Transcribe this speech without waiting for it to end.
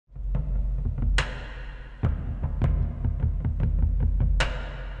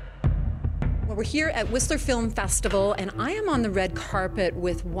Well, we're here at Whistler Film Festival, and I am on the red carpet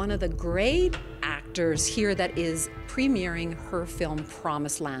with one of the great actors here that is premiering her film,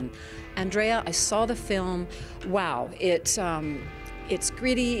 Promiseland. Andrea, I saw the film. Wow, it's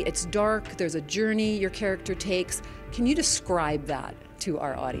gritty, it's dark, there's a journey your character takes. Can you describe that to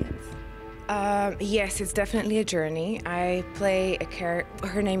our audience? Yes, it's definitely a journey. I play a character,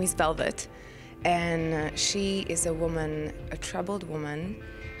 her name is Velvet, and she is a woman, a troubled woman,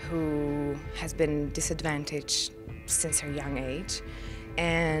 who has been disadvantaged since her young age,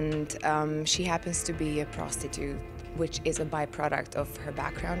 and she happens to be a prostitute, which is a byproduct of her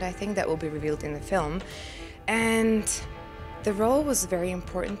background, I think, that will be revealed in the film. And the role was very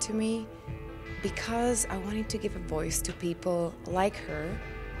important to me because I wanted to give a voice to people like her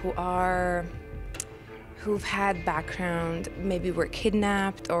who've had background, maybe were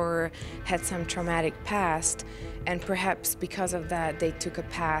kidnapped or had some traumatic past, and perhaps because of that they took a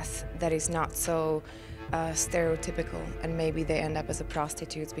path that is not so stereotypical, and maybe they end up as a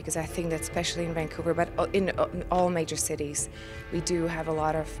prostitutes, because I think that especially in Vancouver, but in all major cities, we do have a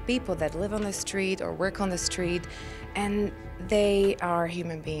lot of people that live on the street or work on the street, and they are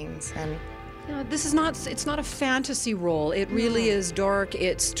human beings. And this is it's not a fantasy role. It really is dark.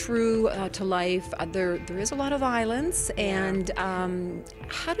 It's true to life. There is a lot of violence. And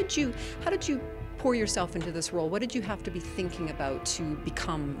how did you pour yourself into this role? What did you have to be thinking about to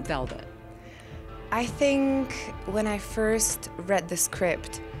become Velvet? I think when I first read the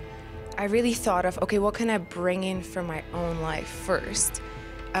script, I really thought of, okay, what can I bring in from my own life first?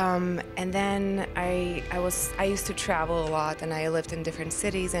 And then I used to travel a lot, and I lived in different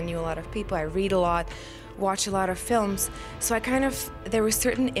cities and knew a lot of people. I read a lot, watch a lot of films. So there were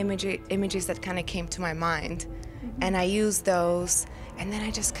certain images that kind of came to my mind, and I used those, and then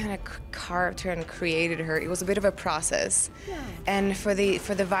I just kind of carved her and created her. It was a bit of a process. Yeah. And for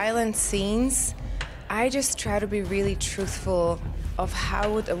the violent scenes, I just try to be really truthful of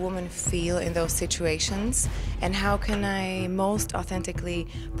how would a woman feel in those situations, and how can I most authentically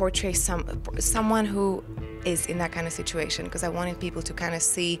portray someone who is in that kind of situation, because I wanted people to kind of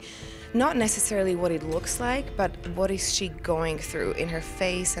see not necessarily what it looks like, but what is she going through in her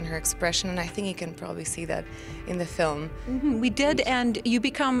face and her expression, and I think you can probably see that in the film. We did, and you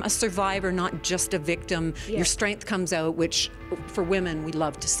become a survivor, not just a victim. Yeah. Your strength comes out, which for women, we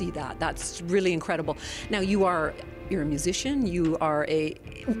love to see that. That's really incredible. Now you're a musician, you are a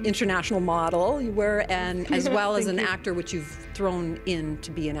international model, and as well as an actor, which you've thrown in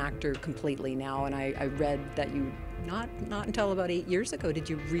to be an actor completely now. And I read that you, not until about 8 years ago, did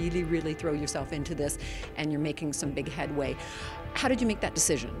you really throw yourself into this, and you're making some big headway. How did you make that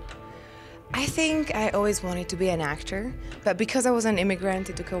decision? I think I always wanted to be an actor, but because I was an immigrant,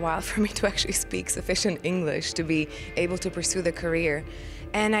 it took a while for me to actually speak sufficient English to be able to pursue the career.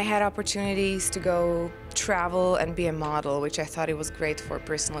 And I had opportunities to go travel and be a model, which I thought it was great for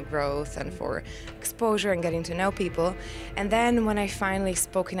personal growth and for exposure and getting to know people. And then when I finally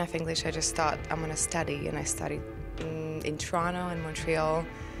spoke enough English, I just thought, I'm going to study. And I studied in Toronto and Montreal,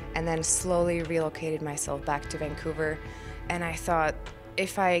 and then slowly relocated myself back to Vancouver. And I thought,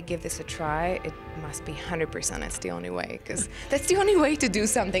 if I give this a try, it must be 100%. That's the only way, because that's the only way to do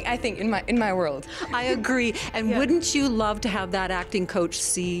something, I think, in my world. I agree. And yeah. Wouldn't you love to have that acting coach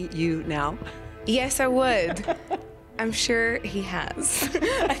see you now? Yes, I would. I'm sure he has.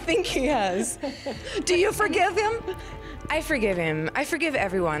 I think he has. Do you forgive him? I forgive him. I forgive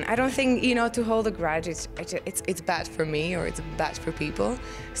everyone. I don't think, to hold a grudge, it's bad for me, or it's bad for people.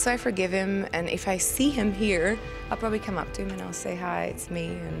 So I forgive him, and if I see him here, I'll probably come up to him and I'll say, hi, it's me,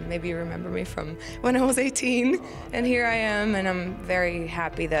 and maybe you remember me from when I was 18, and here I am, and I'm very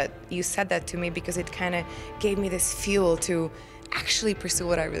happy that you said that to me, because it kind of gave me this fuel to actually pursue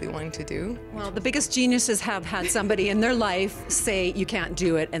what I really wanted to do. Well, the biggest geniuses have had somebody in their life say you can't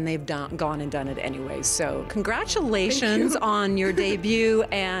do it, and they've gone and done it anyway. So congratulations on your debut,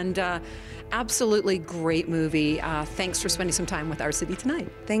 and absolutely great movie. Thanks for spending some time with Our City Tonight.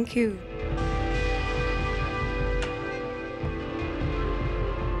 Thank you.